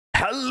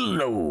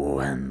Hello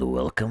and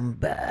welcome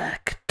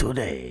back.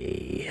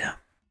 Today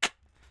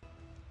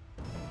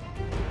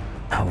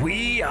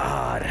we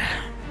are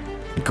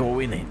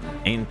going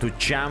into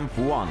Champ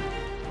 1.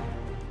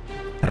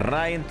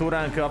 Trying to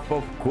rank up,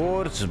 of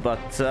course,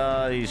 but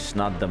it's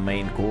not the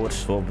main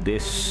course of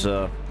this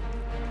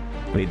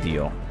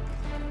video.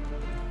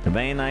 The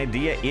main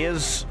idea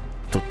is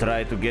to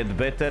try to get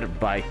better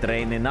by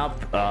training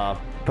up a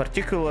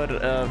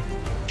particular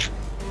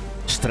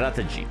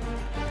strategy.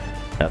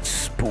 That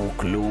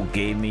Spook Luke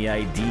gave me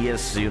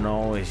ideas, you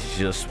know. It's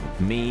just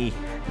me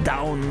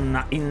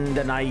down in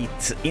the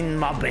night in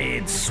my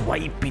bed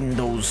swiping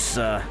those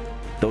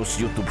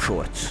YouTube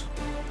shorts.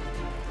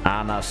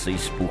 And I see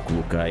Spook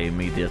Luke, I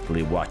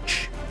immediately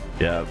watch.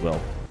 Yeah, well,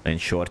 in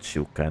shorts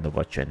you kind of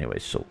watch anyway,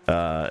 so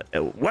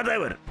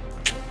whatever.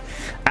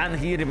 And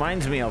he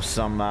reminds me of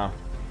some a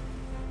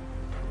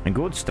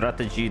good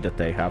strategy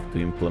that I have to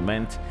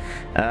implement.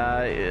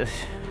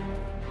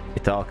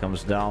 It all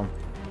comes down.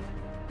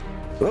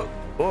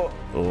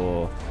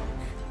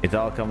 It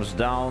all comes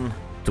down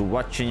to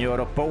watching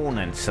your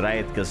opponents,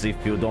 right? Because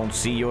if you don't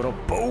see your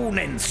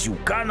opponents, you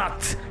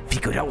cannot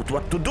figure out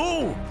what to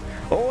do.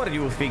 Or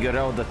you figure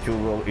out that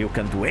you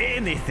can do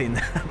anything,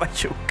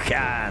 but you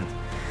can't.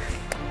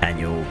 And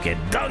you get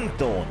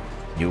dunked on.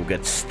 You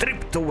get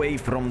stripped away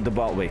from the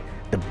ball. Wait,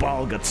 the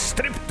ball gets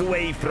stripped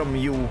away from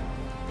you.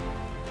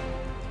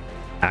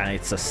 And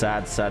it's a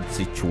sad, sad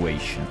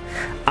situation.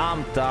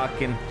 I'm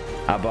talking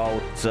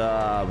about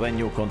when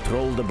you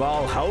control the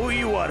ball, how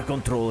you are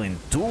controlling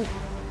to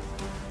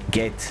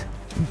get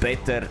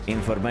better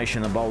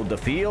information about the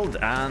field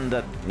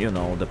and you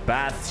know, the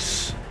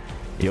paths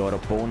your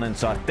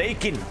opponents are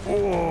taking.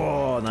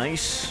 Oh,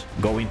 nice.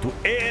 Going to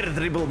air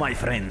dribble, my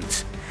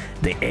friends.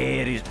 The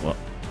air is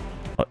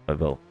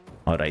well,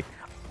 all right.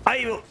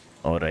 I will.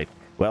 All right.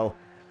 Well,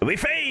 we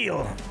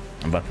fail,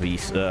 but we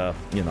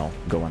you know,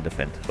 go and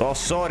defend. Oh,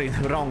 sorry,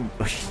 wrong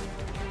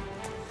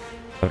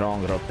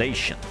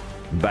rotation.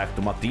 Back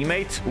to my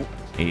teammates. Ooh,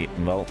 he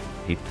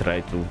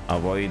tried to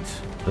avoid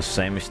the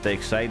same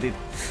mistakes I did.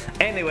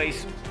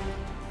 Anyways,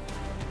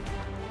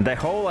 the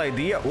whole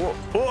idea.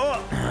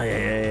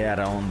 Yeah,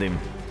 around him.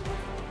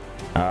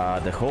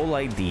 The whole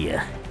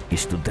idea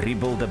is to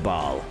dribble the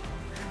ball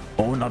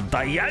on a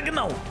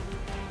diagonal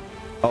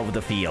of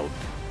the field,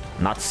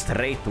 not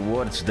straight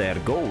towards their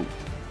goal.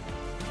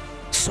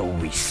 So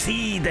we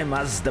see them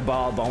as the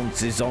ball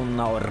bounces on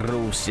our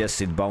roofs. Yes,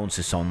 it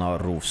bounces on our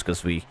roofs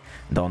because we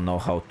don't know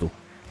how to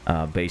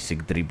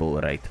basic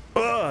dribble, right?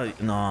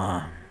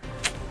 No.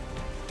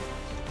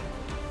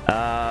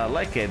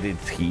 Like I did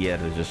here,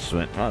 I just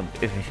went.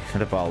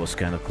 The ball was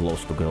kind of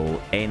close to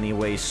goal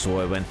anyway, so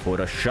I went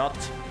for a shot.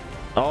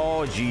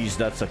 Oh, geez,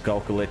 that's a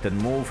calculated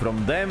move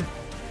from them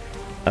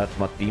that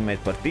my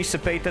teammate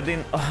participated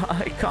in. Oh,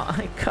 I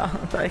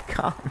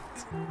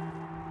can't.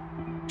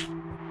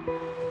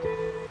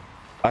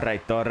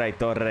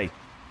 Alright.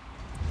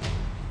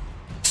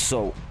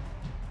 So,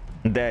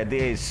 the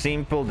idea is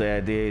simple, the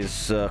idea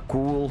is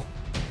cool.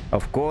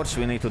 Of course,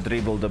 we need to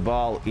dribble the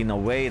ball in a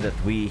way that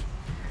we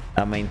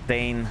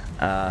maintain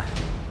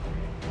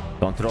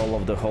control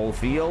of the whole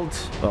field.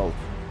 Well,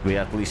 we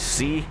at least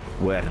see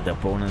where the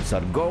opponents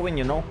are going,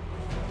 you know.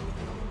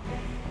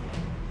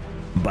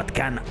 But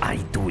can I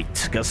do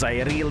it? Because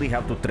I really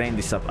have to train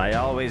this up. I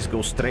always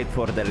go straight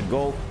for their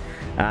goal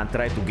and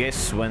try to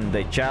guess when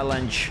they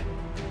challenge.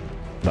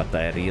 But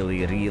I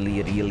really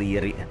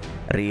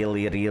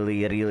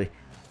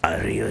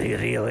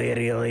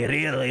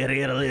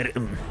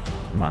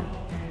man,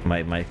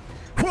 my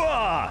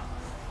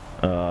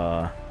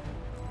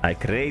I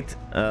create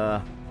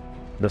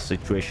the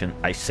situation.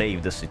 I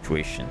save the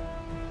situation.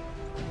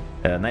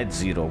 Net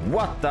zero.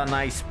 What a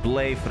nice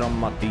play from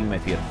my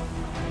teammate here.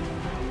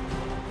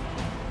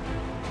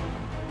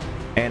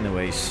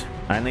 Anyways,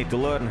 I need to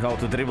learn how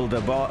to dribble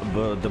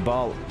the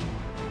ball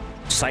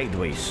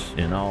sideways,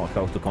 you know,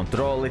 how to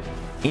control it,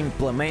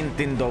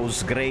 implementing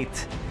those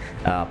great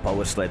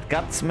power slide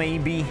cuts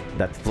maybe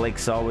that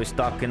Flake's always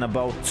talking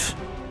about,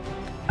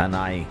 and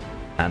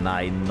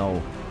I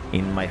know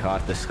in my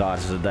heart of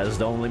hearts that that's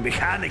the only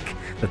mechanic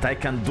that I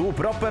can do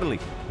properly.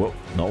 Whoa,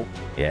 no,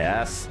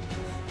 yes,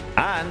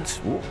 and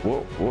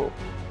whoa.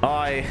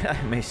 I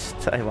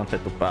missed. I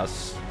wanted to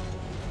pass.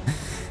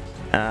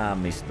 I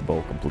missed the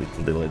ball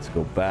completely. Let's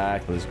go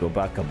back.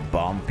 A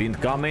bump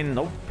incoming.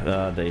 Nope.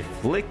 They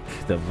flick.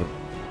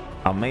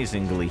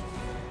 Amazingly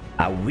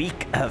a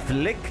weak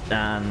flick.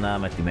 And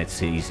my teammate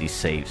sees he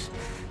saves.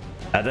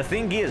 The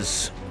thing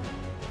is,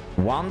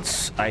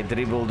 once I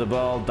dribble the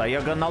ball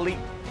diagonally,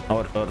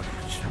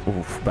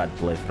 oof, bad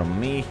play from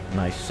me.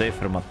 Nice save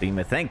from my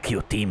teammate. Thank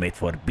you, teammate,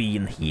 for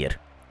being here.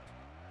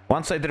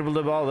 Once I dribble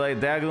the ball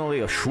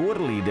diagonally,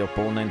 surely the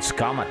opponents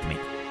come at me.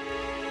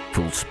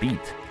 Full speed.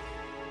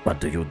 What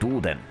do you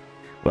do then?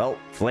 Well,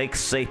 Flakes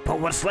say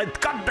power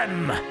slide, cut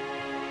them!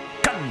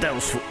 Cut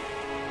those!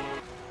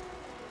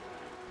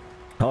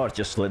 Or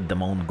just let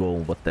them own goal,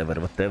 whatever,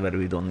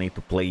 we don't need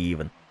to play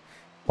even.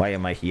 Why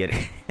am I here?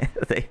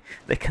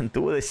 They can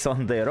do this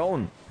on their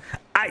own.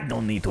 I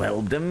don't need to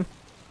help them.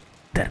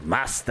 They're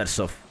masters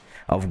of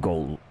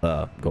goals.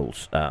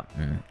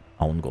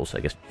 Own goals, I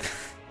guess.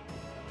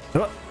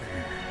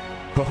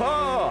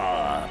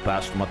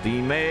 Past my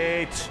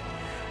teammates.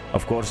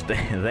 Of course,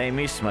 they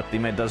miss. My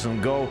teammate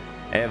doesn't go.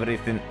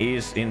 Everything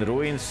is in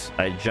ruins.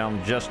 I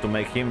jump just to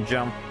make him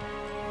jump.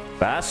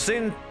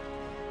 Passing.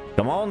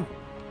 Come on.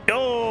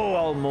 Oh,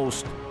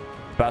 almost.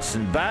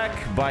 Passing back.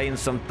 Buying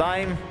some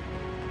time.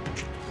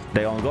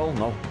 They on goal?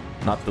 No,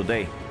 not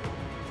today.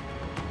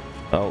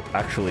 Well,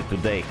 actually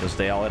today, because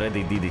they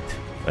already did it.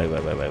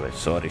 Wait.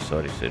 Sorry,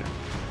 sir.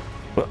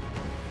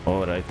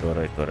 Alright.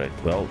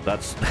 Well,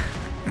 that's...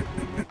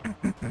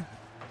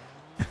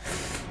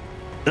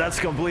 that's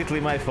completely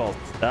my fault.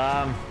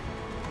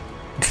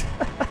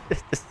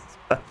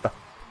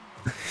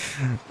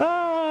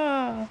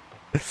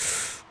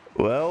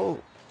 Well,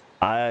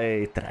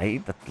 I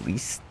tried at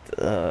least.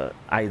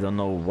 I don't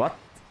know what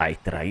I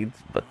tried,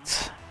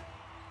 but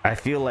I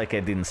feel like I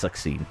didn't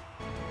succeed.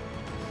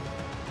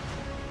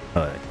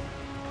 Alright.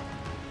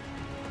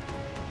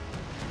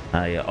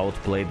 I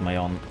outplayed my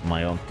own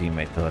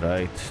teammate.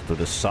 Alright, to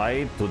the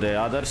side, to the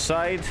other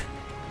side.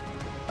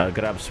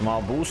 Grab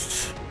small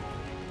boosts.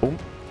 Boom.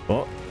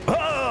 Oh.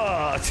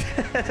 Ah!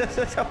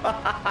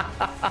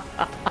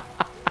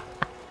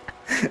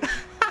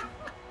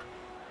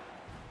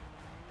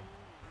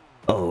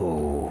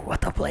 Oh,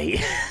 what a play.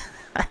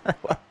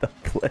 What a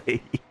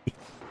play.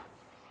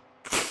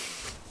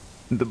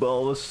 The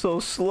ball was so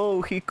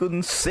slow he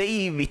couldn't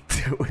save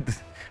it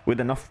with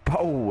enough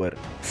power.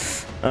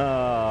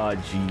 Ah,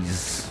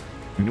 jeez.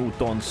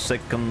 Newton's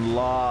second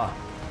law.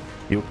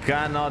 You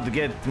cannot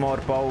get more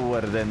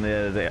power than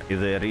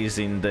there is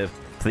in the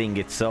thing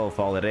itself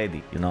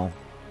already, you know?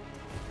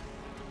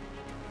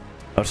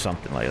 Or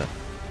something like that.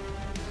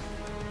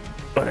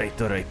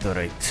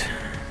 Alright.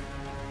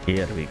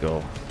 Here we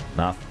go.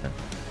 Nothing.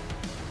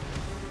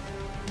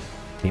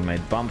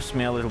 Teammate bumps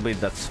me a little bit,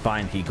 that's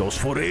fine. He goes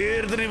for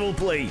air dribble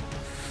play.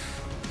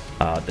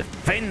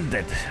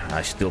 Defended.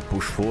 I still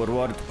push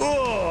forward.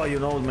 Oh, you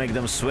know, make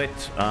them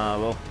sweat.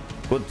 Well,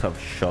 could have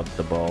shot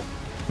the ball.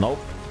 Nope.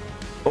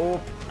 Oh,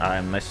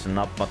 I'm messing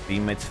up my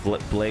teammate's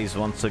plays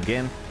once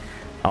again.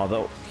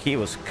 Although he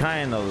was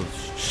kind of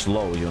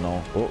slow, you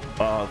know. Oh,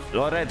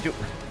 alright, you.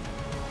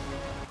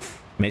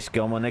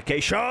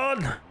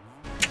 Miscommunication.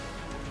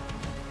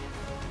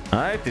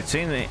 Alright, it's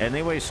in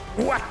anyways.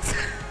 What?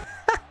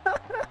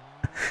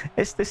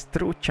 Is this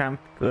true champ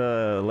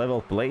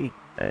level play?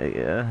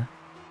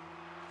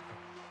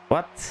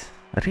 What?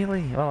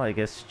 Really? Well, I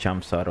guess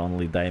champs are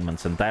only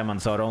diamonds, and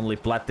diamonds are only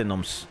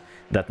platinums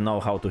that know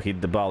how to hit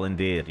the ball in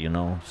the air, you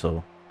know,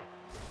 so...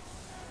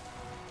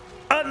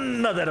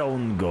 Another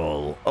own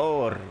goal!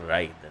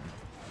 Alright then.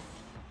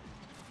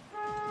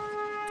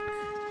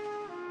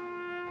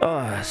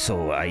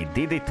 So I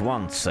did it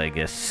once, I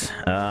guess.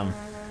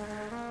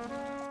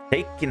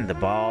 Taking the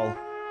ball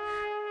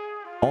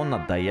on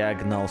a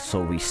diagonal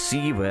so we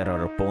see where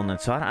our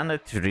opponents are, and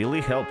it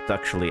really helped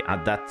actually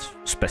at that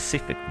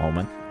specific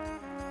moment.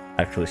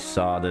 Actually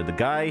saw that the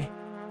guy,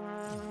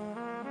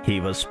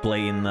 he was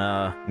playing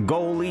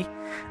goalie.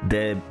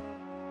 The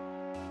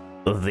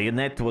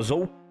net was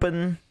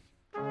open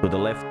to the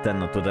left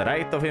and to the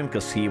right of him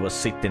because he was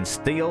sitting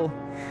still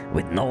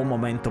with no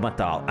momentum at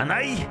all, and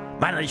I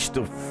managed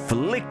to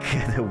flick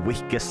the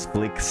weakest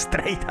flick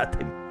straight at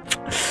him.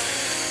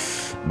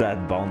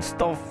 That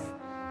bounced off,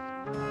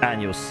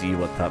 and you see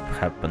what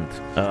happened.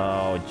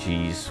 Oh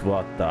jeez,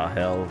 what the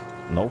hell.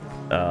 Nope.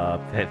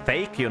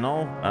 Fake, you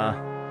know.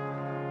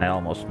 I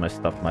almost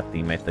messed up my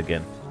teammate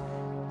again.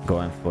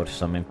 Going for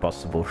some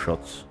impossible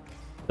shots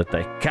that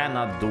I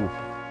cannot do.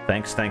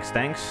 Thanks.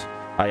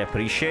 I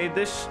appreciate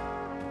this.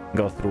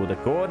 Go through the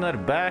corner,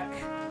 back.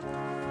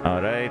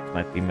 Alright,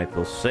 my teammate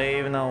will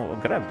save now.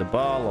 Grab the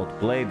ball,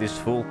 outplay this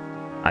fool.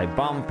 I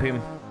bump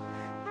him.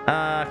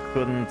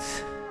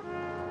 Couldn't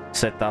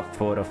set up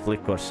for a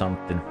flick or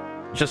something.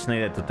 Just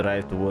needed to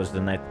drive towards the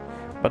net.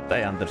 But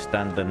I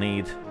understand the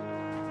need.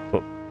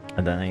 Oh,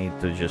 and I need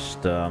to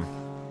just...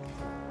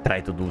 try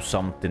to do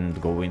something,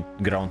 go in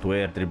ground to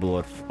air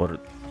dribble or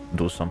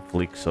do some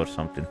flicks or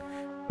something.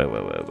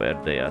 Where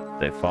they at?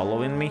 They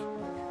following me?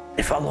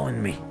 They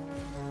following me.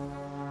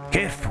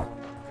 Careful.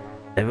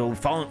 They will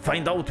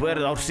find out where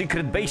our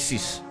secret base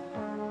is.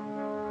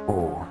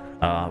 Oh,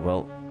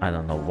 well, I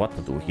don't know what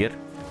to do here.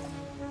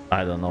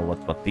 I don't know what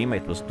my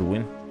teammate was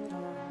doing.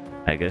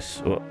 I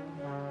guess. Oh.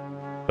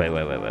 Wait.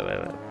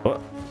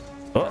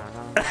 Oh.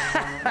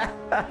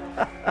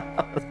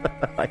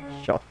 I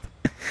shot.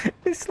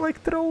 It's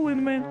like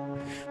trolling, man.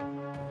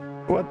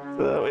 What?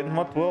 In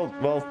what world?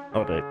 Well,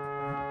 alright.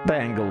 The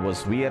angle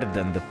was weird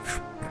and the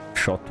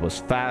shot was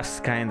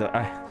fast, kind of.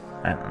 I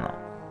don't know.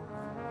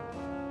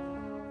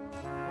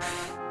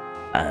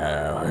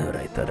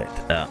 Alright.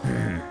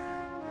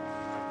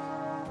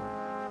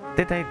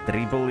 Did I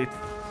dribble it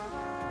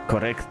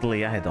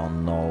correctly? I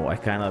don't know. I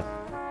kind of...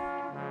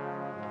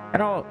 You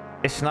know,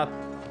 it's not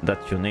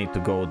that you need to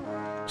go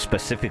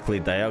specifically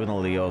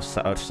diagonally or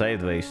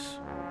sideways.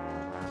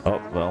 Oh,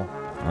 well,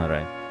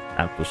 alright.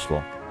 I'm too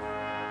slow.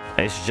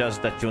 It's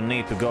just that you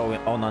need to go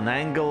on an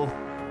angle.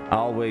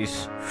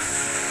 Always...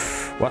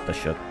 What a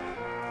shot.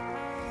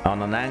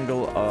 On an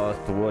angle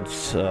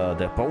towards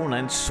the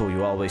opponents, so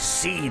you always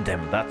see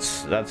them.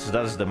 That's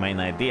the main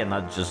idea,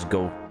 not just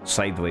go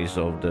sideways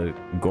of the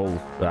goal.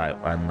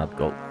 And not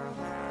goal.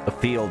 A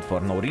field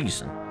for no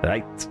reason,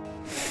 right?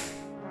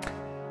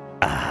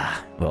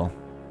 Well,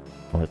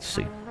 let's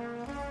see.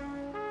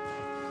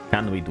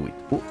 Can we do it?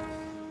 Ooh.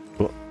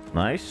 Ooh,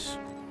 nice.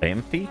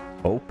 Empty.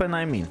 Open,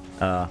 I mean.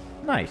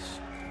 Nice.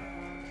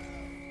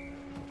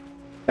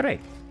 Great.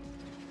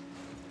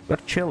 We're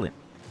chilling.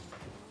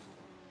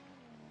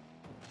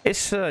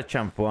 It's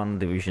Champ 1,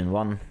 Division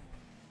 1.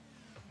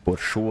 For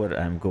sure,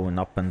 I'm going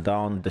up and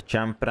down the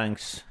champ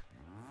ranks.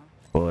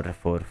 For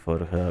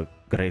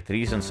great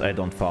reasons. I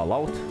don't fall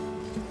out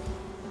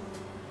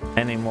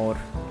anymore.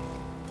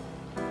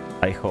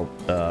 I hope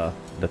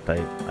that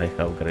I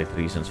have great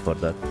reasons for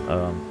that.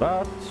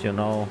 But, you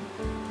know...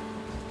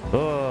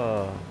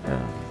 yeah.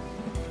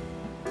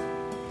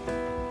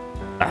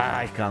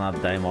 I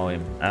cannot demo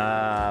him.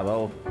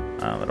 Well,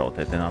 I'm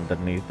rotating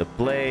underneath the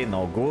play.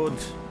 No good.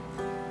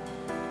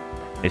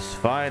 It's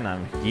fine.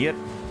 I'm here.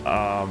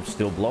 I'm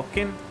still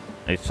blocking.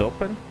 It's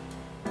open.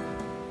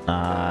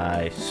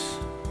 Nice.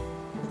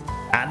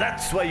 And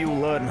that's why you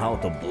learn how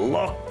to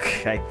block.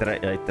 I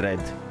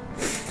tried.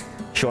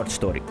 Short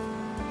story.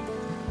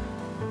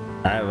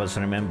 I was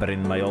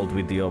remembering my old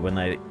video when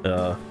I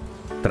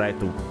tried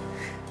to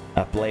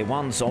play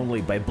once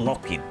only by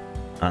blocking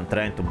and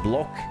trying to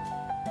block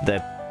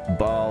the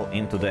ball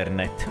into their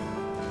net.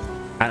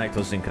 And it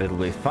was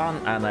incredibly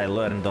fun, and I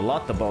learned a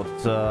lot about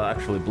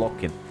actually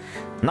blocking.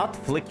 Not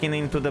flicking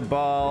into the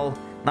ball,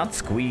 not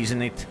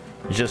squeezing it,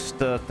 just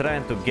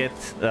trying to get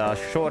a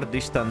short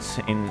distance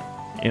in,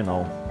 you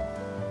know.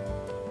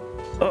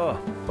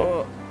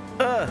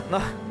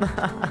 No.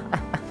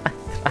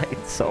 I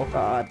tried so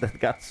hard, that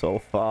got so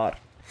far.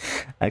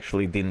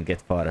 Actually didn't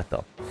get far at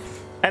all.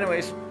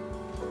 Anyways,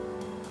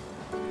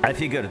 I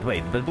figured,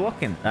 wait, but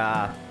blocking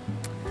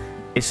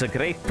is a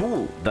great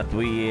tool that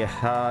we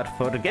are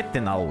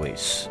forgetting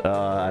always.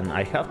 And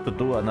I have to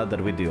do another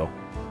video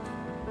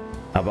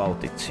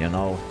about it, you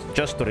know,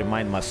 just to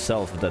remind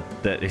myself that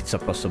it's a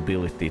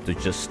possibility to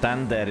just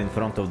stand there in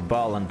front of the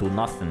ball and do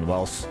nothing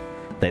whilst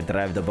they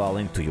drive the ball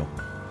into you.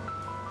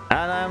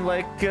 And I'm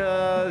like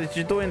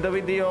doing the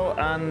video,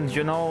 and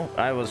you know,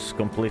 I was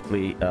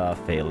completely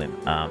failing.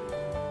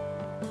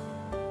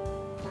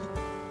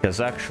 Because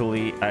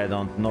actually I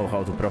don't know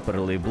how to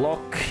properly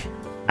block,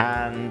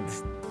 and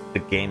the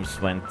games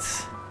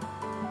went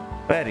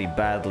very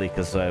badly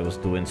because I was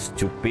doing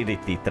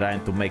stupidity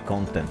trying to make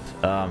content.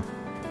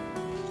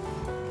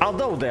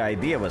 Although the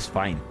idea was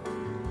fine.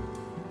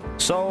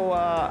 So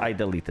I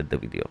deleted the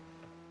video.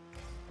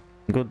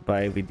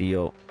 Goodbye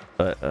video.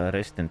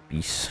 Rest in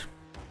peace.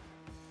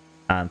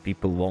 And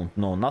people won't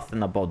know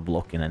nothing about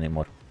blocking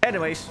anymore.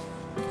 Anyways.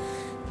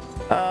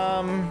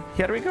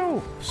 Here we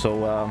go.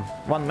 So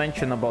one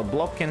mention about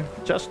blocking,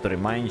 just to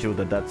remind you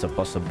that that's a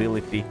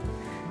possibility.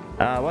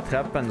 What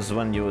happens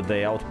when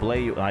they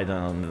outplay you? I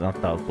don't know,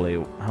 not outplay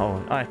you.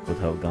 Oh, I could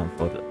have gone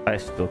for the... I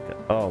still can.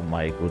 Oh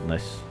my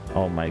goodness.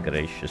 Oh my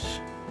gracious.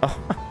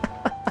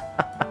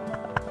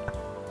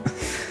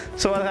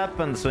 So what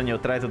happens when you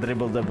try to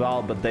dribble the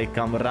ball but they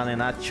come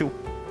running at you?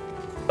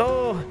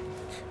 Oh,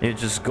 you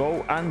just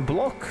go and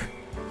block.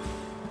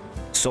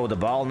 So the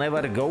ball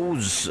never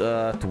goes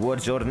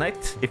towards your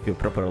net if you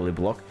properly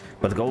block,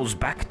 but goes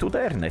back to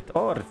their net,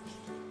 or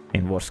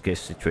in worst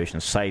case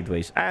situation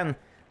sideways and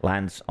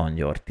lands on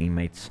your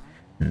teammate's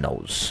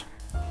nose.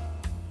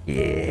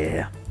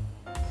 Yeah.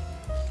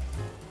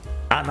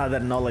 Another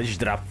knowledge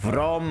drop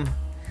from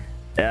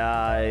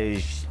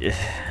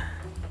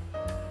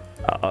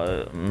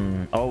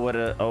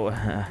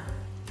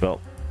well,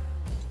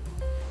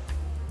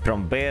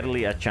 from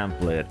barely a champ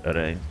player,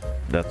 right?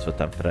 That's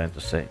what I'm trying to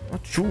say.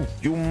 What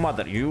you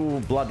mother,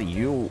 you bloody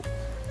you.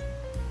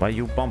 Why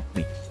you bump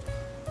me?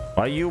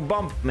 Why you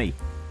bump me?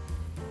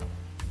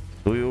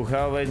 Do you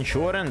have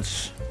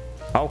insurance?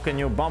 How can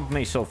you bump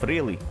me so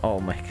freely? Oh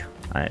my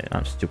god,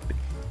 I'm stupid.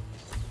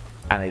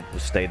 I need to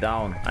stay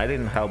down. I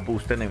didn't have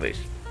boost anyways.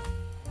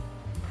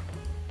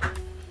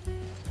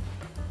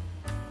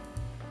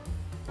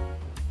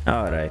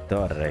 Alright.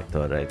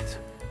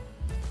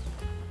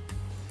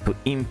 To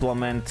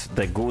implement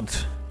the good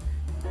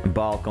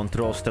ball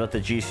control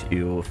strategies,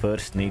 you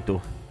first need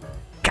to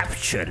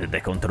capture the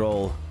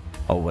control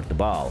over the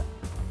ball.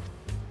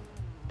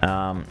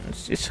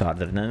 It's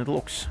harder than it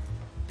looks.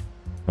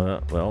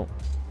 Well,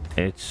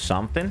 it's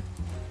something.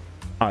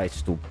 Oh,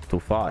 it's too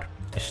far.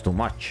 It's too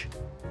much.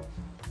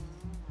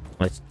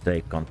 Let's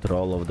take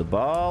control of the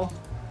ball.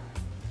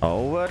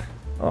 Over.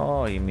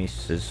 Oh, he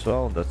misses.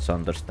 Well, that's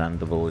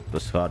understandable. It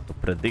was hard to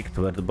predict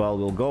where the ball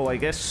will go, I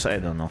guess. I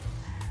don't know.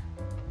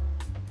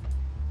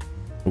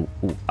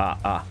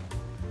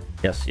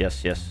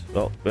 Yes.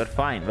 Well, we're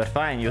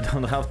fine. You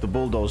don't have to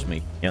bulldoze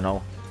me, you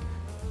know.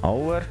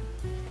 Over.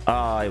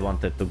 I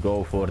wanted to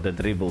go for the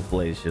dribble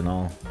plays, you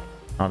know.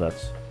 Oh,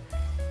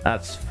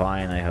 that's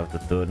fine. I have to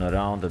turn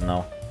around and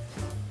now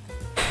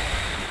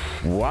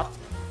What?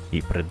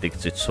 He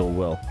predicts it so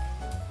well.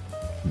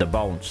 The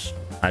bounce.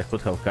 I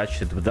could have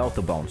catched it without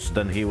the bounce.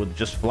 Then he would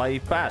just fly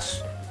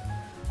past.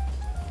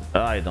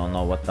 I don't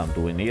know what I'm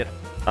doing here.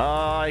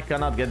 I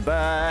cannot get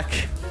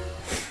back.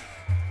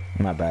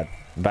 My bad.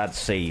 Bad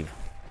save.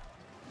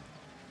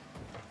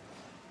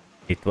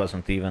 It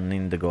wasn't even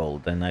in the goal.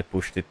 Then I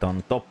pushed it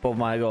on top of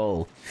my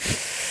goal.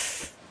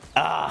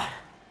 Ah.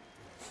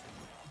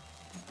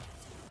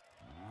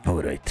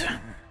 Alright.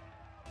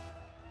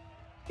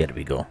 Here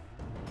we go.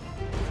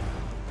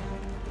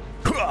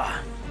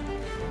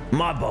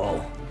 My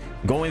ball.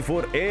 Going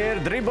for air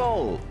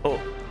dribble.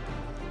 Oh.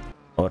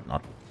 Or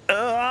not.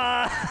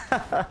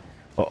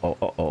 Uh-oh,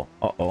 uh-oh,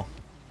 uh-oh.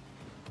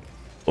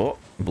 Oh,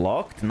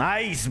 blocked.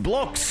 Nice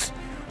blocks.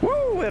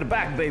 Woo, we're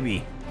back,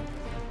 baby.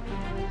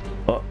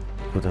 Oh,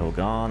 could have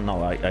gone.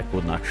 No, I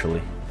couldn't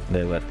actually.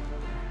 They were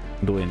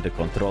doing the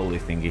control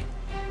thingy.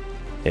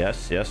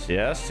 Yes, yes,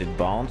 yes. It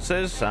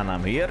bounces and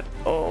I'm here.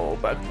 Oh,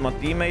 back to my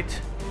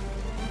teammate.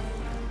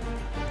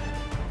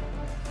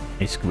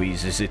 He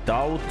squeezes it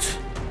out.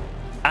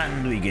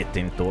 And we get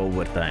into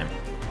overtime.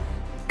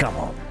 Come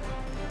on.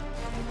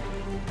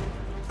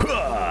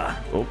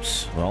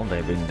 Oops. Well,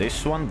 they win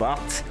this one,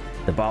 but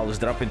the ball is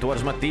dropping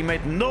towards my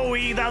teammate. No,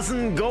 he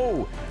doesn't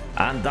go.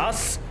 And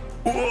thus...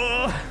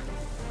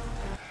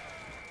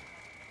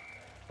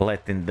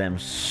 letting them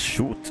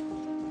shoot.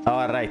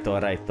 Alright,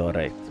 alright,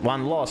 alright.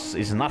 One loss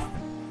is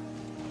nothing.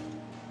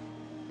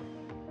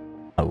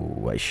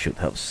 Oh, I should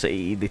have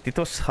said it. It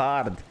was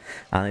hard.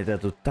 And it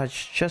had to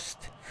touch just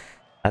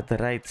at the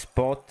right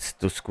spot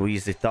to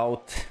squeeze it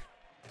out.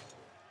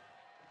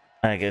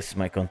 I guess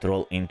my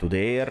control into the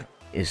air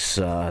is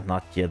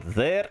not yet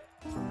there.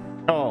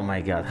 Oh my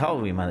god, how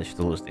we managed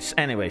to lose this?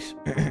 Anyways,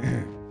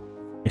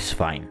 it's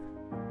fine.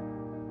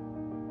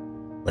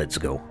 Let's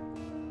go.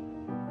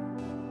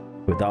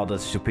 With all the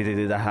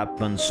stupidity that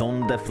happens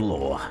on the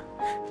floor.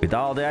 With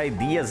all the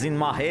ideas in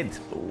my head.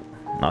 Oh,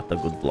 not a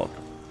good block.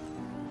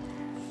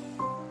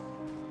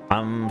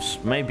 I'm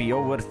maybe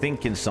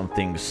overthinking some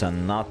things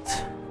and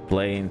not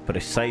playing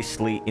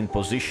precisely in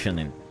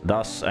positioning.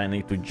 Thus, I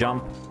need to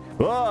jump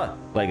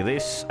like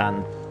this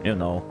and, you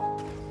know,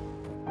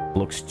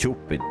 look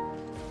stupid.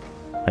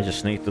 I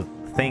just need to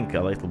think a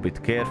little bit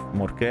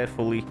more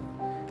carefully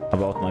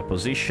about my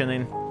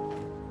positioning.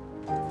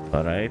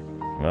 Alright,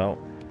 well.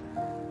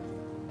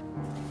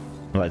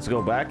 Let's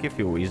go back if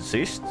you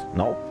insist.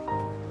 No.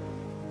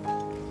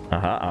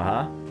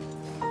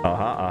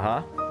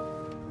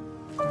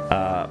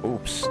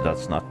 Oops,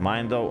 that's not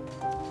mine though.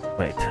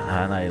 Wait,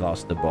 and I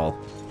lost the ball.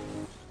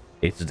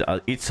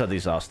 It's a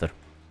disaster.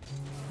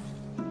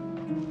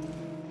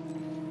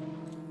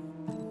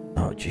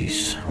 Oh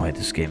jeez, why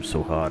this game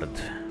so hard?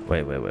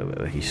 Wait,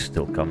 he's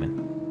still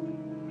coming.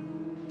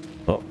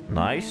 Oh,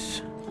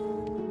 nice.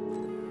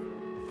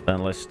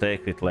 Then let's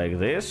take it like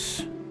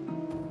this.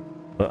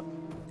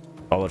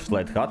 Power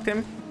slide got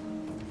him.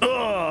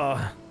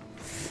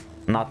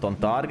 Not on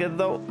target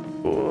though.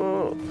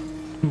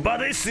 But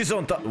this is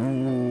on target.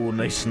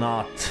 Ooh, it's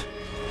not.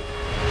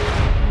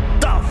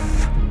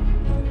 Tough.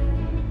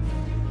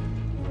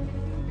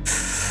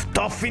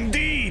 Tough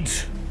indeed.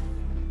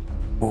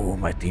 Oh,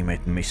 my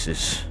teammate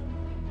misses.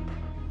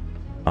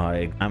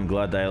 I'm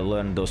glad I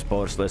learned those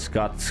power slash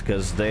cuts,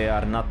 because they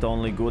are not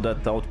only good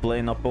at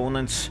outplaying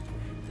opponents,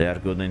 they are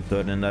good in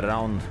turning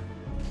around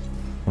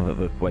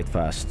quite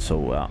fast.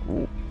 So,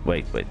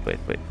 wait,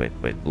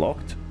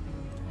 blocked.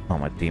 Oh,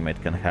 my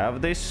teammate can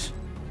have this.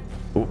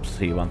 Oops,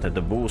 he wanted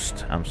the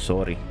boost. I'm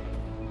sorry.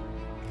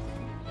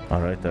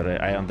 Alright,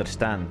 I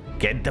understand.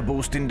 Get the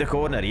boost in the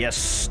corner. Yes,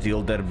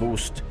 steal their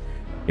boost.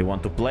 You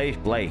want to play?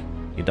 Play.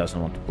 He doesn't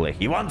want to play.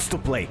 He wants to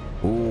play.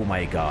 Oh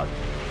my god.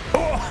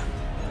 Oh!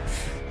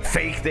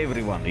 Faked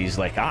everyone. He's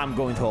like, I'm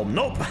going home.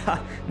 Nope.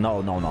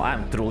 No.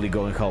 I'm truly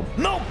going home.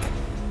 Nope.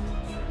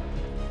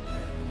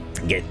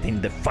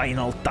 Getting the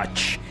final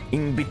touch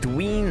in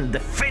between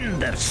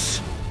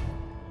defenders.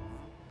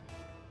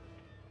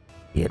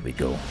 Here we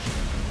go.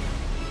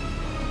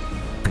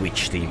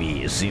 Twitch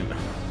TV Zim.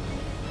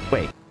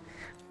 Wait.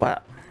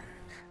 What?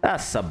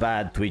 That's a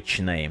bad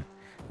Twitch name.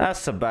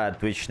 That's a bad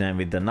Twitch name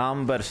with the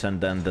numbers and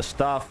then the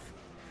stuff.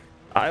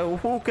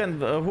 Who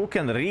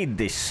can read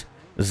this?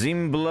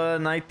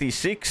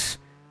 Zimble96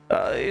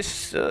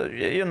 is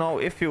you know,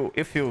 if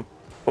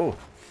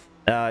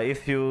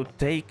you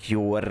take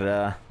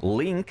your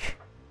link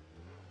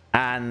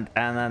and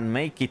then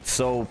make it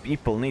so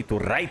people need to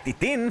write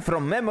it in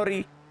from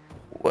memory,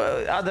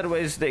 well,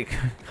 otherwise they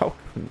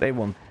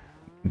won't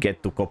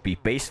get to copy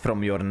paste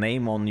from your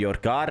name on your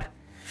car.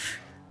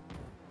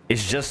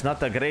 It's just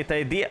not a great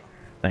idea.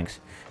 Thanks.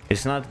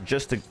 It's not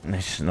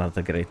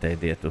a great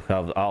idea to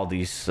have all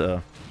these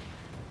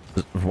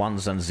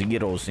ones and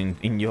zeros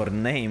in your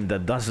name.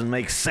 That doesn't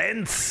make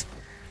sense.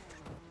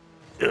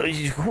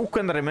 Who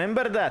can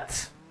remember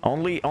that?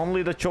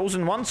 Only the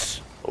chosen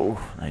ones?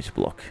 Oh, nice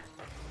block.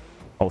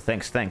 Oh,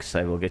 thanks.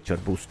 I will get your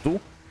boost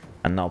too.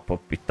 And now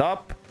pop it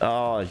up.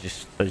 Oh,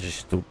 just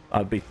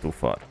a bit too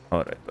far.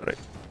 Alright.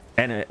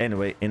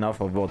 Anyway,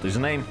 enough about his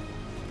name.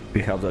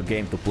 We have a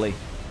game to play.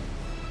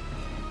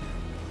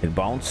 It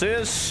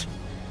bounces.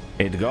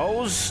 It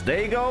goes.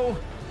 They go.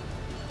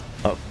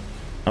 Oh.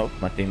 Oh,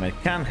 my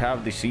teammate can't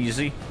have this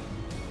easy.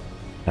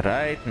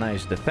 Right,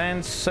 nice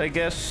defense, I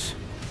guess.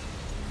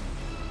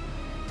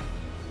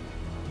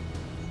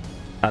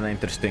 An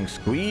interesting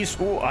squeeze.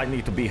 Oh, I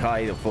need to be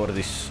high for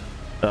this.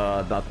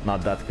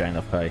 Not that kind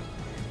of high.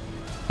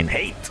 In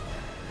hate.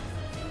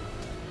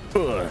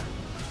 Ugh.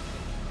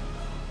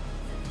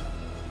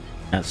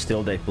 And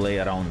still they play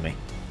around me.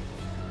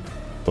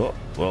 Oh,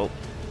 well.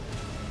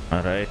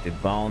 Alright,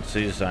 it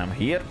bounces. I'm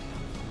here.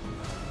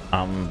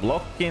 I'm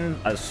blocking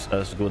as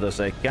good as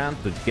I can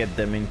to get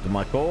them into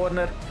my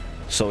corner.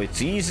 So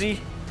it's easy.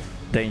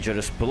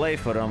 Dangerous play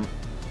for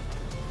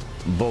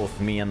both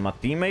me and my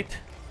teammate.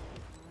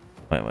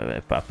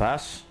 Wait,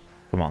 pass.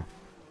 Come on.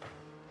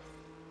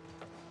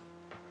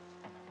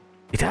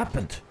 It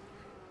happened.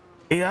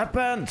 It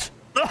happened.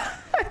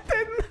 It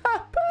didn't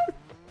happen.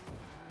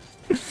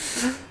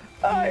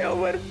 I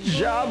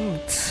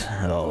overjumped.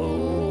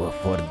 Oh,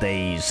 for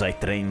days I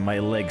trained my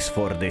legs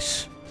for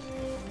this.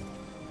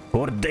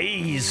 For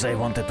days I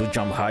wanted to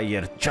jump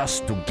higher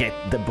just to get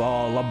the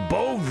ball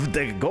above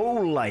the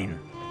goal line.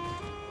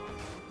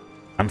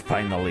 And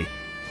finally,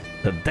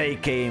 the day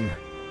came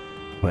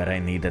where I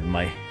needed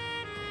my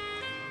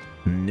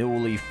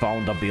newly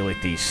found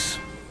abilities.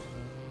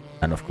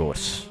 And of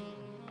course,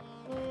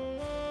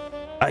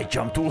 I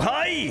jumped too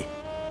high!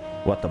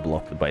 What a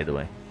block, by the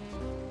way.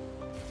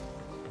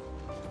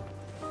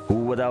 Who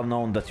would have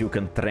known that you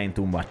can train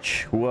too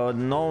much? Who would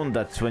have known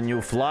that when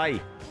you fly,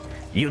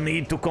 you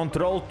need to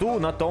control too,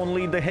 not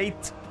only the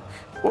hate?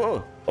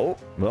 Whoa! Oh,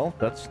 well,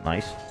 that's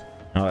nice.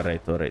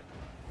 Alright, alright.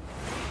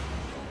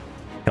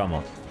 Come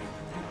on.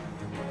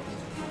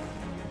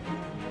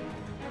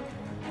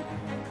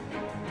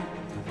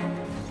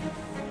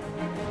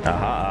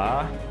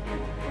 Aha!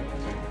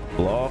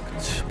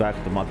 Blocked.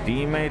 Back to my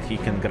teammate. He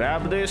can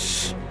grab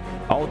this.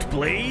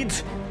 Outplayed.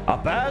 A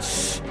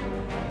pass.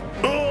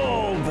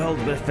 Oh, well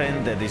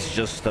defended. It's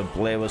just the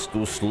play was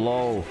too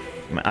slow.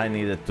 I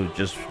needed to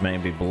just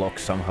maybe block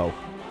somehow.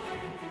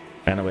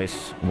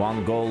 Anyways,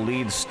 1 goal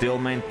lead still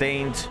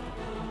maintained.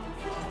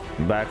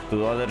 Back to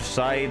the other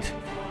side.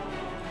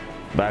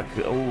 Back.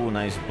 Oh,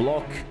 nice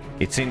block.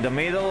 It's in the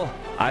middle.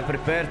 I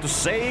prepare to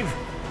save.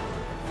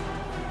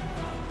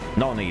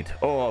 No need.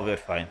 Oh, we're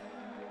fine.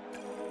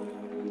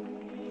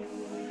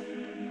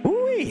 Ooh.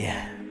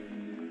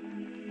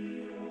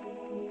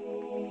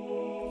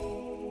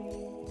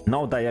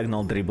 No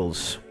diagonal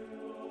dribbles.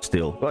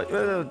 Still. But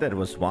there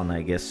was one,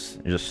 I guess.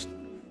 Just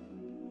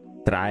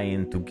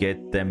trying to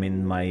get them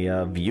in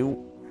my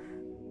view.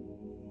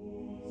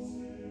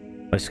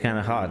 It's kind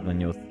of hard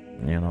when you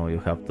know, you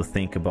have to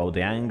think about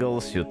the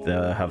angles. You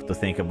have to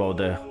think about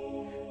the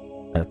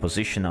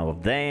position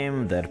of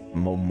them, their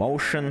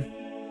motion.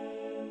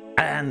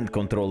 And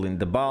controlling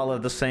the ball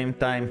at the same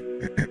time.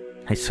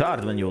 It's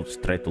hard when you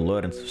try to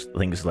learn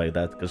things like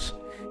that, because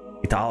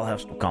it all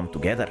has to come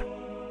together.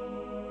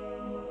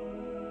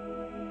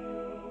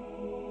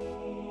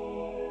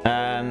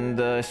 And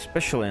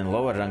especially in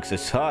lower ranks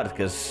it's hard,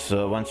 because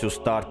once you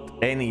start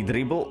any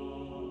dribble,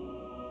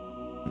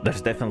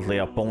 there's definitely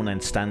an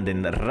opponent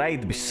standing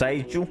right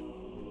beside you.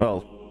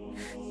 Well,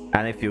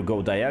 and if you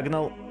go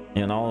diagonal,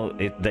 you know,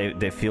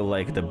 they feel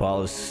like the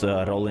ball is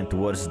rolling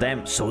towards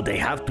them, so they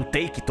have to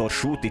take it or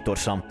shoot it or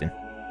something.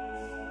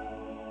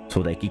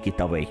 So they kick it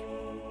away.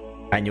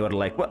 And you're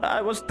like, well,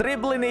 I was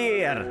dribbling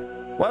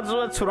here.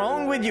 What's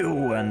wrong with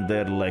you? And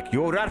they're like,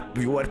 you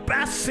are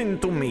passing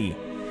to me.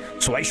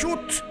 So I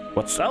shoot.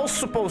 What's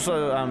else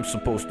I'm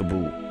supposed to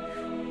do?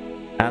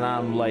 And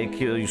I'm like,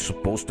 you're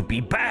supposed to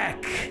be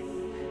back.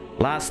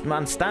 Last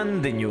man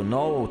standing, you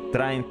know,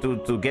 trying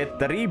to get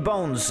the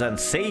rebounds and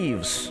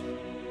saves.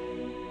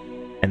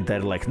 And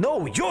they're like,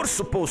 no, you're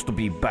supposed to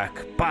be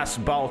back. Pass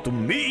ball to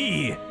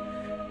me.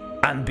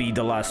 And be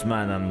the last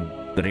man and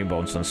the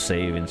rebounds and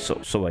saving.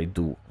 So I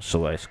do.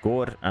 So I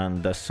score.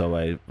 And that's how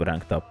I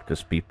ranked up.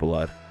 Because people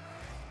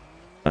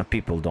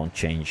don't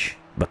change.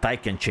 But I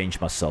can change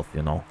myself,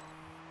 you know.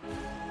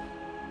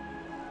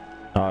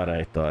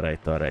 Alright.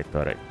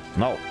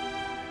 No.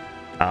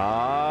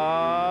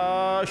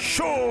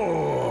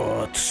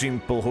 Shot!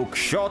 Simple hook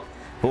shot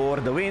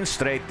for the win.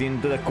 Straight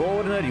into the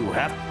corner. You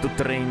have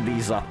to train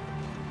these up.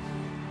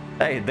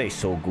 They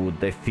so good.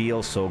 They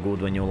feel so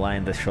good when you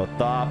line the shot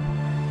up.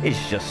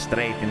 It's just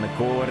straight in the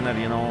corner,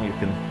 you know. You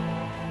can.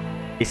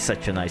 It's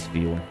such a nice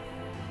feeling.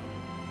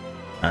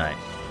 Alright.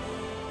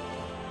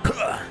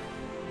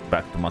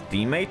 Back to my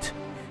teammate.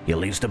 He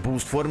leaves the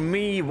boost for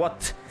me.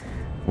 What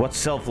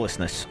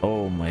selflessness.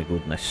 Oh my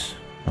goodness.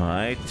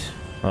 Alright.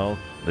 Well,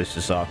 this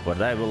is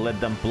awkward. I will let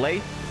them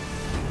play.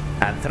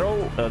 And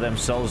throw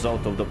themselves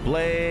out of the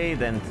play.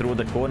 Then through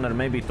the corner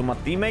maybe to my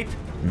teammate.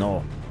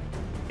 No.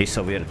 It's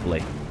a weird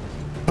play.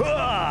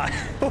 What?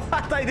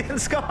 I didn't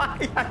score.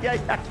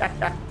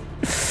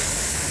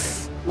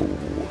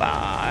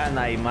 And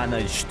I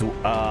managed to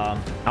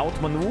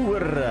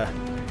outmaneuver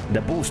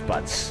the boost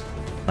pads.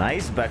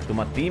 Nice. Back to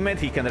my teammate.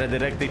 He can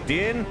redirect it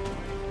in.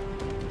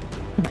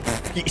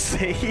 He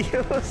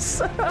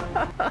saves.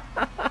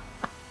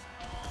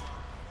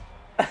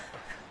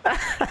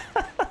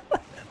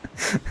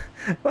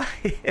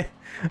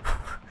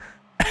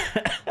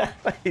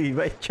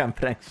 Why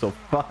Champ Rank so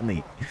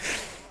funny?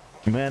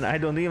 Man, I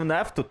don't even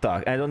have to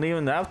talk. I don't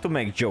even have to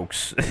make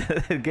jokes.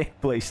 The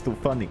gameplay is too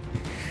funny.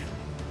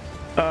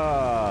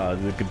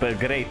 The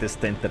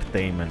greatest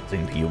entertainment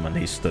in human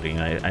history.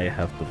 I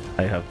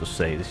have to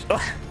say this.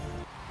 Oh.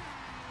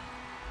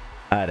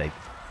 Alright.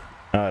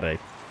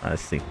 Alright. I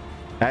see.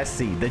 I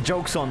see. The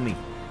joke's on me.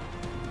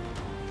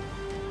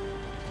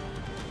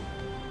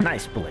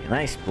 Nice play.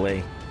 Nice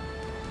play.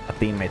 A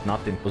teammate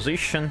not in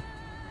position.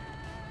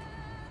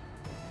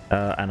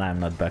 And I'm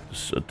not back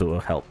to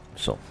help,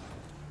 so.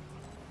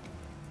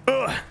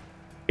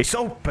 It's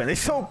open,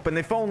 it's open.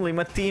 If only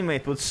my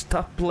teammate would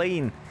stop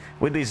playing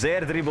with his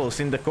air dribbles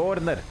in the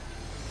corner.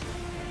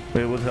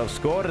 We would have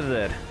scored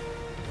there.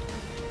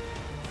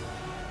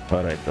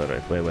 Alright,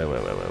 alright. Wait.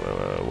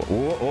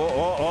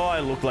 Oh, I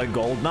look like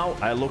gold now.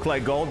 I look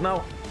like gold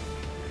now.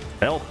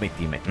 Help me,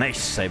 teammate.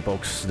 Nice. I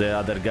box the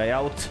other guy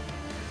out.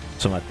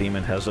 So my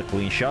teammate has a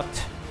clean shot.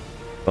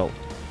 Well,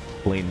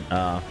 clean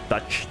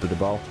touch to the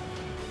ball.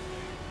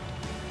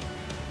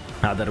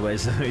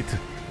 Otherwise,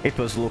 it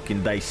was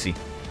looking dicey.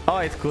 Oh,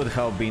 it could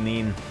have been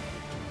in.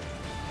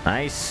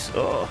 Nice.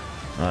 Oh,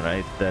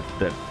 alright.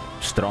 They're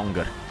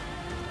stronger.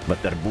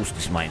 But their boost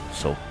is mine,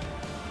 so...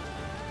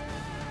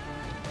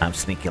 I'm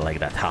sneaky like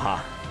that.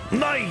 Haha.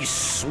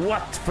 Nice!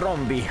 What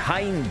from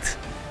behind?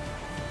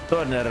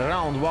 Turn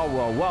around.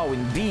 Wow,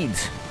 indeed.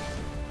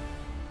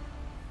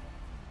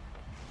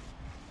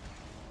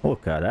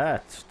 Look at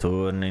that.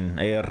 Turning,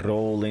 air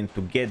rolling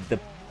to get the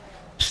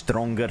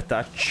stronger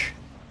touch.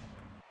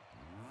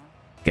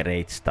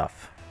 Great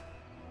stuff.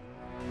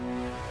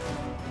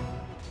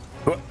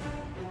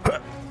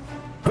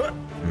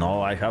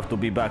 No, I have to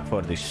be back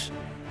for this.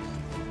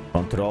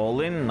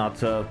 Controlling, not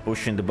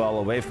pushing the ball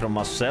away from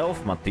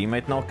myself. My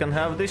teammate now can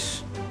have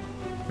this.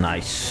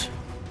 Nice.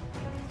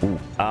 Ooh.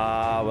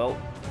 Well,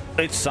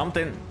 it's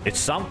something. It's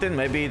something.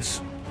 Maybe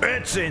it's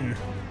in.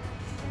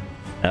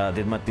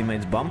 Did my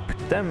teammates bump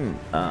them?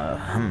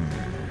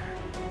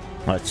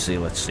 Let's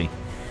see.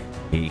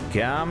 He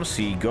comes,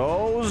 he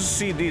goes,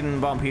 he didn't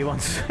bump, he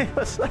was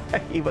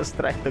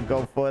trying to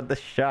go for the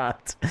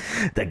shot.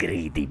 The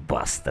greedy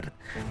bastard.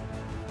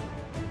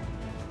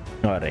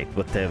 Alright,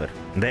 whatever.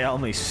 They all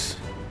miss.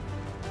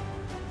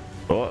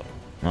 Oh,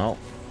 no.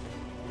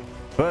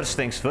 First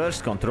things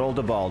first, control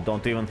the ball.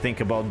 Don't even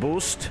think about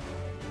boost.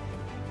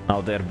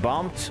 Now they're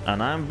bumped,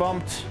 and I'm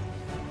bumped.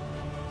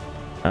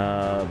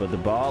 But the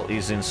ball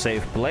is in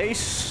safe place.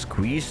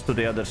 Squeeze to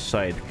the other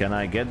side. Can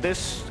I get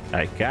this?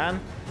 I can.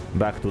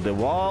 Back to the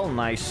wall,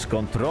 nice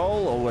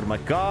control over my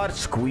car,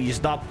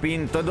 squeezed up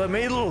into the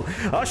middle.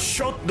 A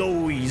shot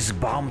though is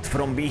bumped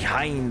from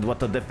behind.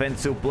 What a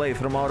defensive play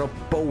from our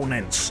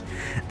opponents.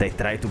 They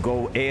try to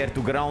go air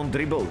to ground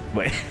dribble.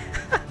 Wait,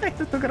 air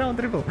to ground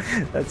dribble.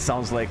 That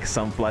sounds like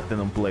some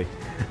platinum play.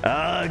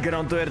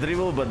 Ground to air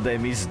dribble, but they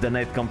miss the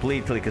net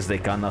completely because they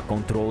cannot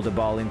control the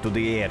ball into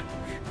the air.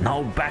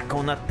 Now back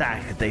on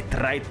attack. They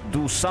try to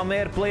do some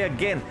air play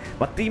again,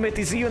 but teammate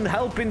is even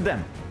helping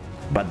them.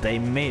 But they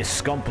miss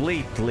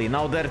completely.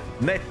 Now their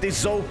net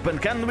is open.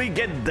 Can we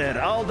get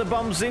there? All the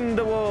bombs in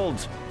the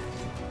world.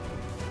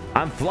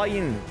 I'm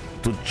flying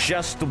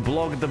just to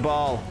block the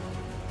ball.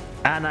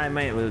 And I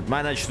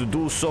managed to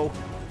do so.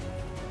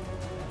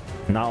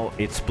 Now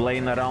it's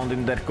playing around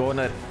in their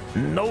corner.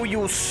 No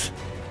use.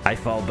 I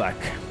fall back.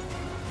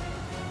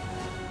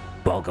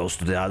 Ball goes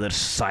to the other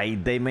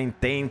side. They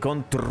maintain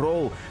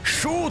control.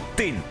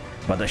 Shooting.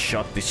 But the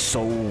shot is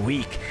so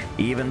weak.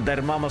 Even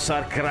their mamas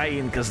are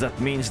crying because that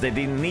means they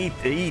didn't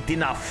eat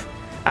enough.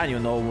 And you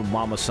know,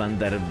 mamas and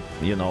their,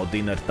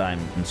 dinner time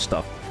and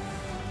stuff.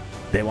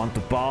 They want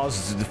to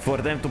pause, for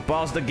them to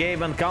pause the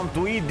game and come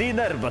to eat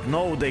dinner. But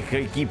no, they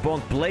keep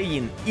on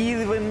playing.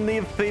 Even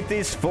if it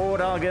is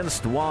 4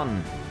 against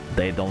 1.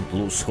 They don't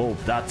lose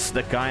hope. That's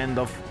the kind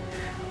of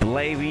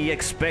play we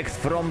expect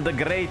from the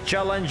great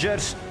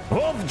challengers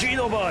of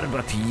Ginobar.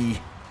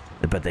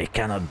 But they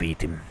cannot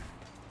beat him.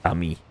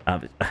 I'm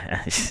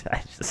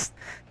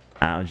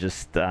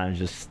just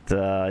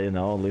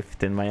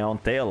lifting my own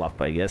tail up,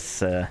 I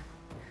guess.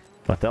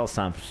 What else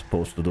I'm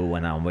supposed to do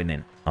when I'm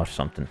winning or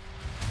something?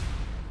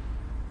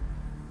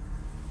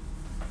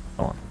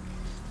 Come on.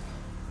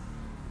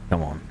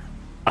 Come on.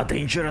 A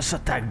dangerous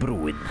attack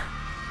brewing.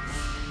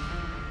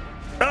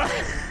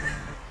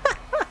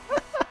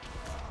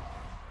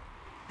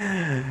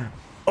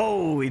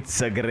 Oh,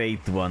 it's a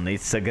great one.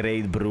 It's a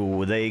great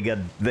brew. They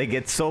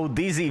get so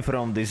dizzy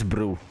from this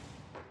brew.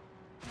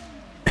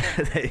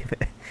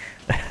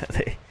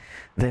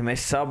 they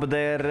mess up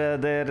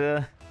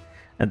their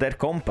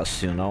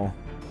compass, you know.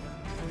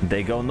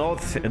 They go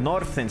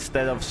north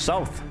instead of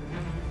south.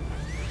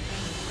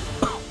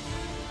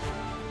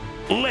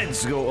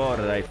 Let's go.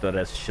 Alright,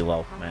 let's chill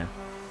out, man.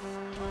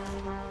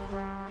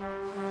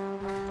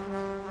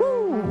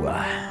 Woo.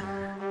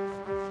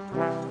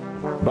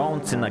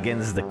 Bouncing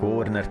against the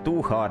corner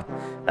too hard.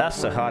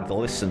 That's a hard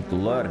lesson to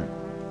learn.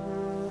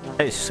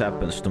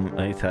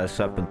 It has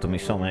happened to me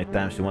so many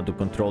times. You want to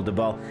control the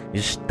ball,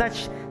 you just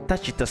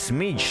touch it a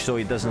smidge so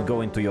it doesn't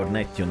go into your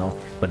net, you know.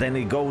 But then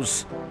it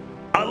goes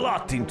a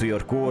lot into your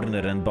corner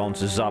and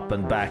bounces up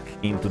and back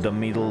into the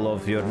middle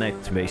of your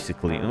net,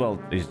 basically. Well,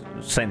 it's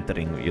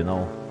centering, you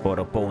know, for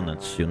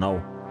opponents, you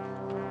know.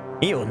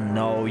 You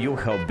know, you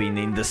have been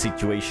in the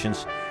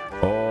situations.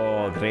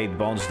 Oh, great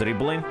bounce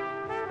dribbling.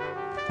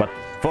 But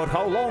for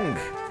how long?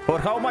 For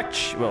how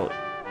much? Well,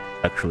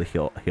 actually,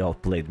 he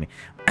outplayed me.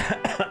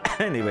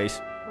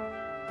 Anyways.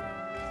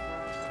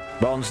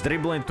 Bounce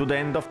dribbling to the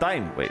end of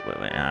time. Wait.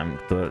 I'm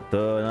turn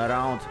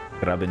around.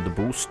 Grabbing the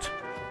boost.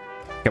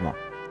 Come on.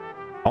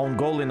 Own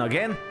goal in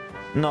again?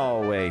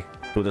 No way.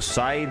 To the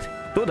side.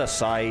 To the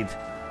side.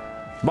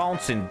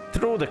 Bouncing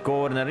through the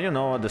corner. You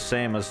know, the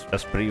same as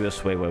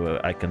previous. Wait.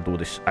 I can do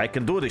this. I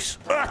can do this.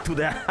 To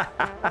the...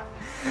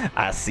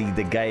 I see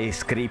the guy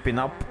is creeping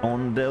up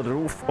on the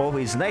roof of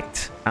his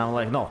net. I'm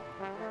like, no.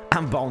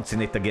 I'm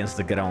bouncing it against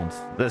the ground.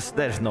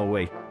 There's no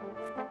way.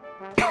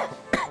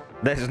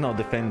 There's no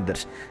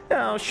defenders.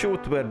 Yeah,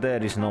 shoot where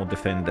there is no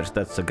defenders.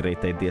 That's a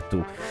great idea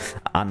too.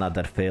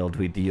 Another failed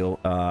video,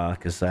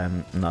 because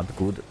I'm not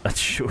good at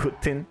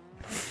shooting.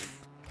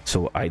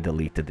 So I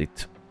deleted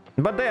it.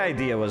 But the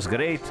idea was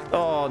great.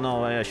 Oh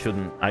no, I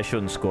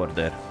shouldn't score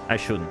there. I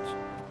shouldn't.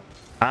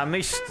 I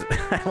missed.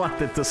 I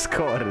wanted to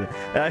score.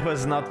 I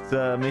was not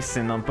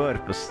missing on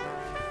purpose.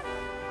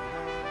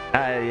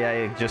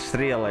 I just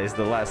realized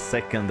the last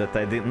second that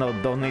I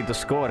don't need to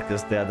score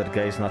because the other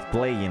guy is not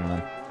playing.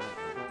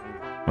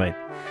 Wait,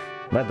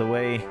 by the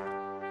way,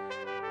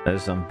 the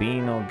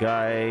Zambino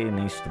guy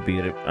needs to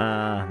be...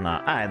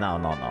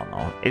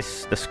 no.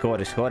 The score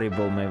is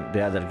horrible. Maybe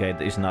the other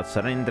guy is not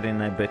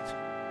surrendering, I bet.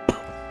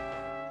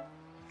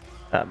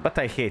 But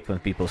I hate when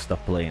people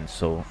stop playing,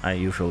 so I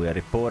usually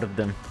report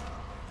them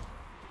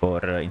for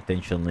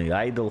intentionally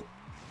idle.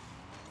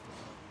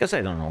 Because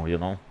I don't know, you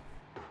know.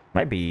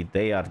 Maybe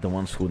they are the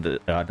ones who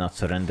are not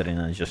surrendering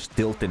and just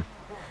tilting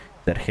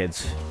their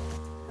heads.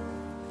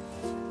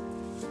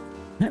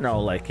 You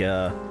know, like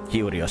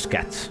curious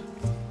cats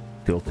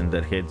tilting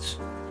their heads,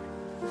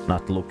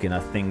 not looking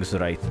at things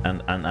right,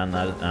 and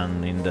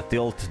in the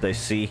tilt they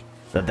see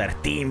that their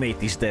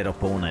teammate is their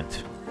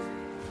opponent,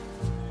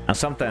 and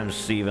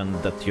sometimes even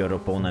that your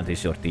opponent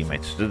is your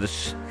teammate. So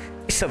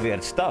it's a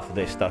weird stuff.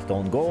 They start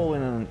on goal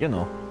and you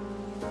know.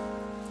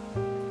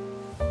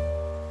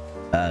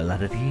 La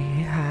da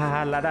dee,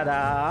 la da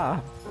da.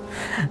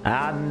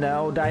 I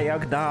no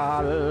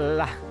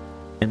diagonal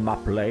in my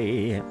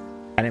play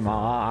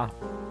anymore.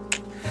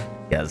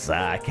 Yes,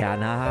 I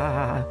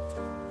cannot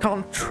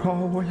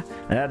control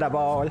the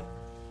ball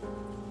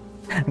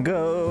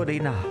good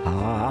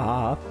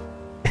enough.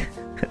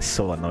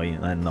 So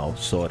annoying, I know,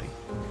 sorry.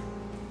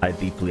 I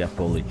deeply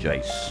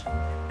apologize.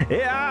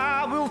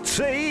 I will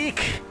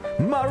take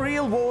my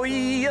real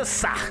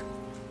voice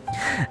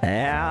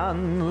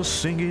and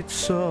sing it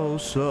so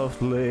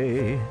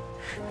softly.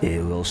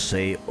 It will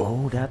say,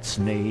 oh, that's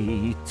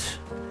neat.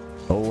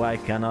 Oh, I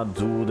cannot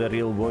do the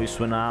real voice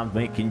when I'm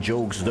making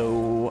jokes,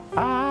 though.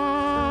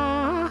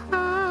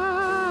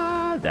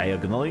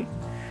 Diagonally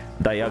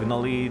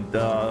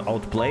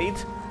outplayed.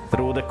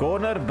 Through the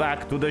corner,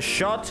 back to the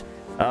shot.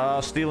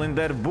 Stealing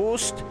their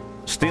boost.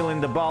 Stealing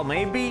the ball,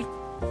 maybe?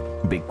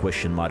 Big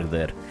question mark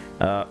there.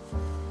 Oh,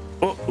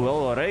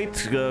 well, alright.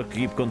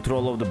 Keep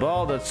control of the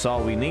ball. That's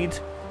all we need.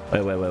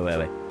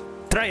 Wait.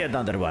 Try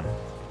another one.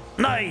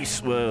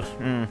 Nice!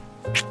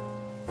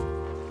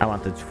 I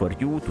wanted for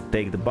you to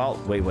take the ball.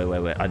 Wait.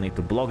 I need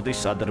to block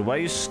this,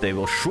 otherwise they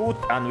will shoot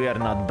and we are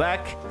not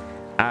back.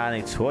 And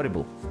it's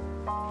horrible.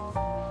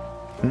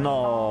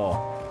 No.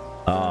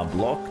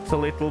 Blocked a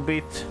little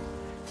bit.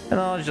 You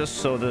know, just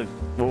so the...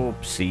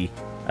 Oopsie.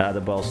 The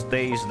ball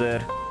stays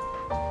there.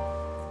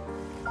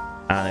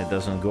 And it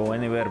doesn't go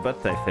anywhere,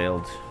 but I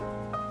failed.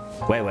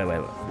 Wait.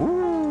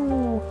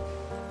 Ooh.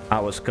 I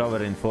was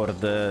covering for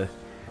the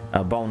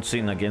bounce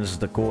in against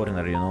the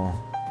corner, you know.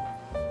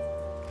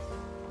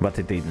 But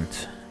it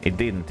didn't.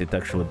 It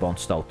actually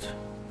bounced out.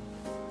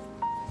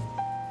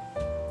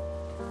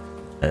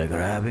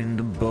 Grabbing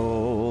the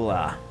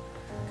ball.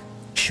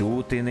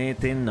 Shooting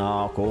it in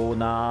a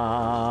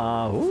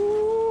corner.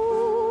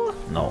 Ooh.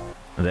 No.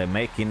 They're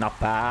making a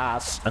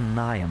pass and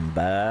I am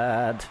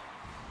bad.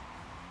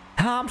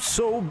 I'm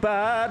so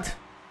bad.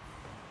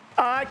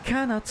 I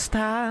cannot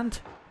stand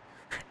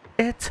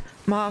it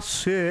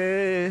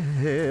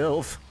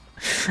myself.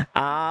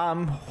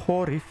 I'm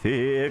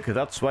horrific.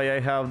 That's why I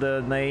have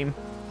the name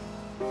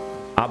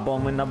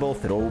Abominable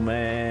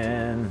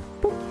Throwman.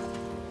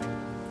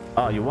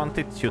 Oh, you want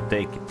it? You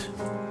take it.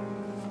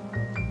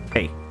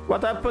 Hey,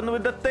 what happened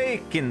with the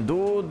taking,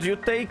 dude? You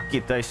take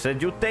it. I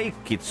said you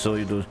take it, so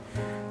you do.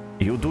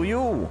 You do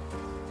you.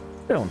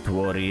 Don't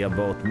worry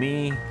about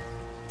me.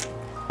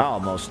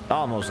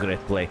 Almost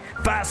great play.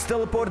 Fast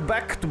teleport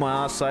back to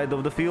my side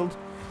of the field.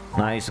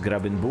 Nice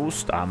grabbing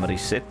boost. I'm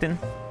resetting.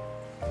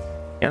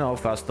 You know,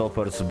 fast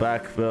teleports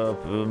back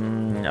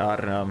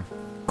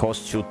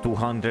cost you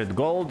 200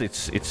 gold.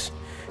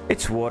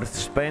 It's worth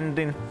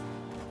spending.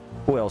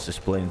 Who else is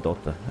playing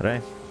Dota,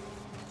 right?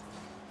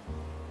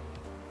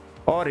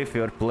 Or if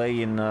you're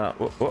playing...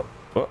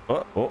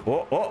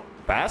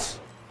 Pass?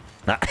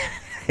 Nah,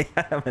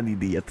 I'm an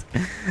idiot.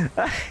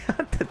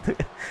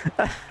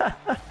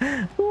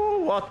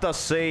 Ooh, what a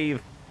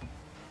save.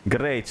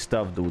 Great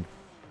stuff, dude.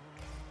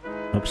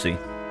 Oopsie.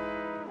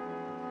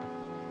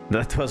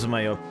 That was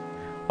my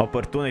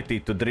opportunity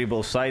to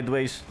dribble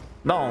sideways.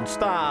 Don't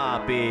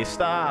stop it,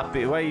 stop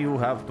it. Why you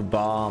have to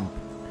bump?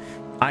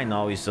 I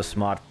know it's a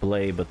smart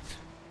play, but...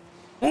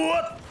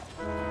 What?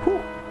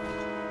 Whew.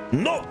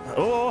 No!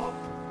 Oh!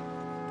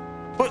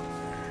 What?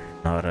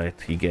 Alright,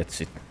 he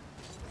gets it.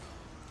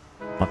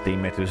 My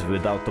teammate is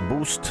without a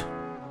boost.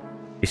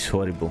 It's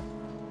horrible.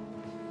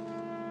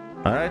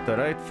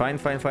 Alright, fine,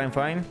 fine, fine,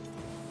 fine.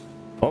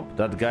 Oh,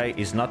 that guy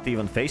is not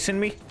even facing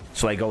me.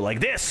 So I go like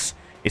this.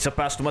 It's a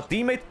pass to my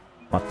teammate.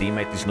 My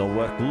teammate is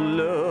nowhere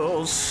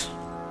close.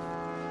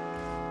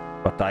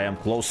 But I am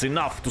close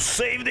enough to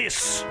save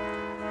this.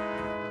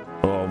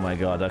 Oh my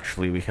god,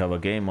 actually we have a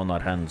game on our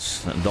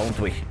hands, don't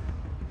we?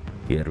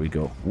 Here we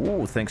go.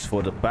 Ooh, thanks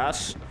for the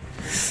pass.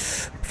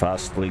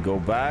 Fastly go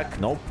back.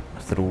 Nope.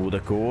 Through the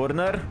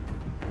corner.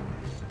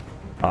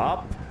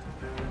 Up.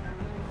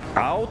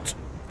 Out.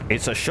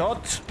 It's a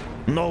shot.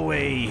 No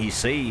way he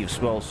saves.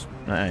 Well,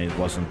 it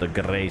wasn't a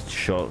great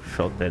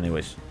shot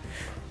anyways.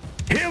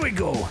 Here we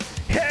go.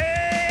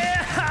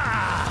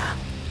 Hey-ha!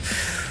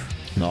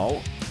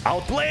 No.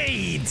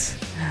 Outplayed.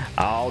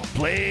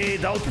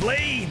 Outplayed.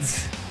 Outplayed.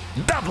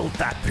 Double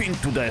tap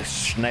into the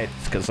net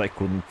because I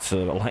couldn't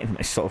align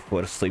myself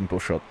for a simple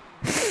shot.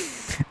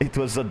 It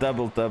was a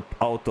double tap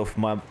out of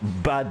my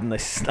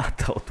badness,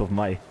 not out of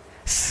my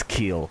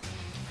skill.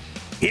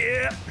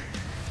 Yeah.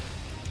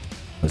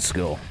 Let's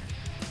go.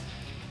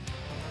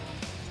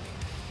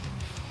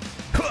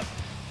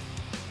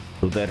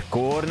 To their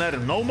corner.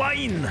 No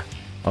mine.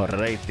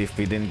 Alright, if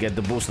we didn't get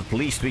the boost, at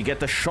least we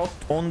get a shot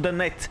on the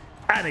net.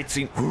 And it's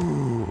in...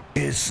 Ooh,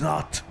 it's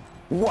not.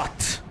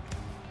 What?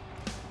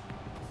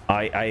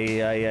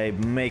 I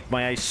make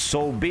my eyes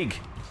so big.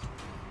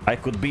 I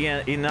could be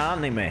in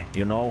anime,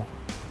 you know.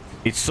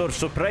 It's so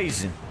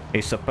surprising.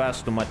 It's a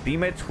pass to my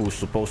teammate who's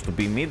supposed to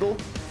be middle.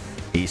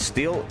 He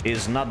still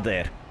is not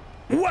there.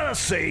 What a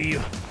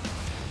save!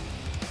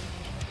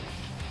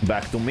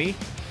 Back to me.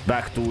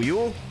 Back to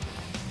you.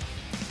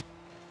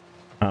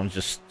 I'm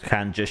just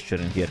hand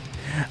gesturing here.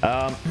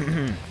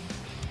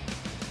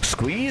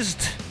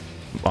 Squeezed.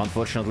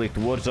 Unfortunately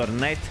towards our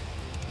net.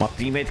 My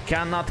teammate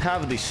cannot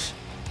have this.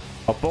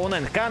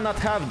 Opponent cannot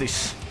have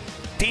this.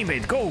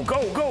 Teammate, go,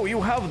 go, go.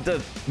 You have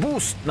the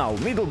boost now.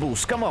 Middle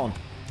boost. Come on.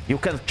 You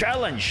can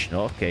challenge.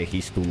 Okay,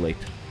 he's too late.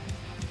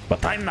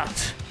 But I'm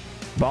not.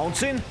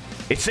 Bouncing.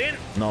 It's in.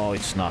 No,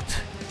 it's not.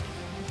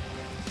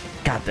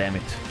 God damn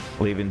it.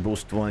 Leaving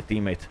boost to my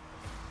teammate.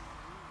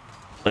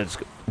 Let's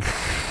go.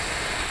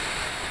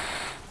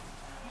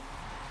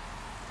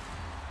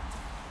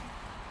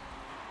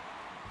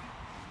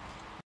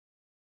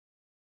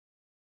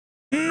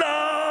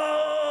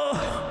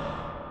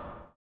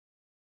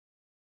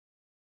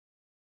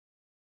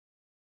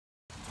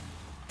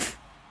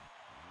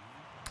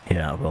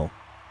 Yeah, well,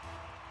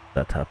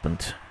 that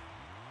happened.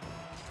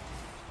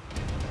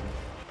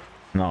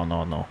 No,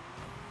 no, no.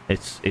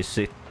 It's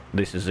it.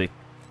 This is it.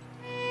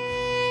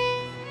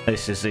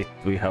 This is it.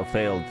 We have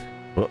failed.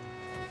 Oh,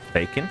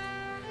 taken.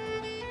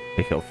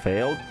 We have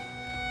failed.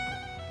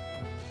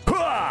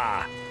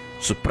 Hua!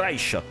 Surprise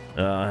shot.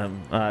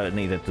 I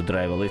needed to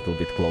drive a little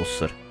bit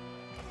closer.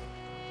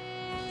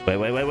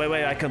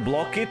 Wait. I can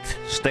block it.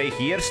 Stay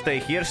here,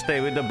 stay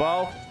with the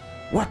ball.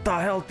 What the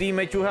hell,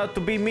 teammate? You had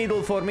to be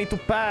middle for me to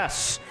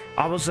pass.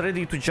 I was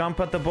ready to jump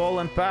at the ball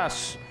and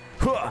pass.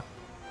 Huh.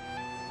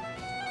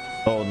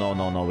 Oh,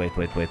 no. Wait.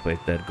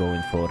 They're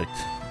going for it.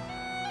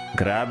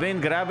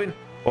 Grabbing.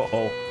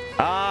 Uh-oh.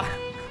 Ah.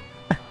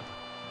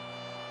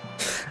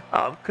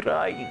 I'm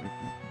crying.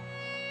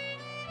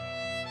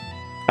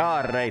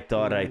 Alright.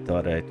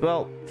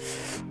 Well,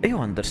 you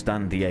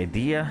understand the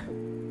idea.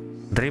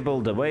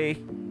 Dribble the way,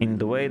 in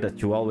the way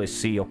that you always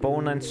see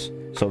opponents.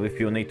 So if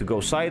you need to go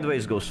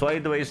sideways, go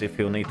sideways. If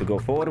you need to go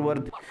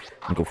forward,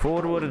 go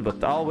forward.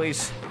 But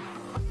always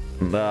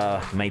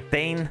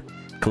maintain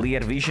clear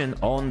vision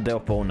on the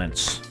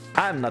opponents.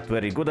 I'm not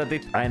very good at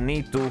it. I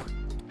need to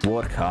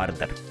work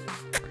harder.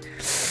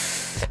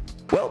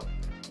 Well,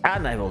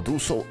 and I will do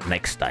so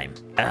next time.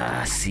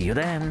 See you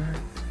then.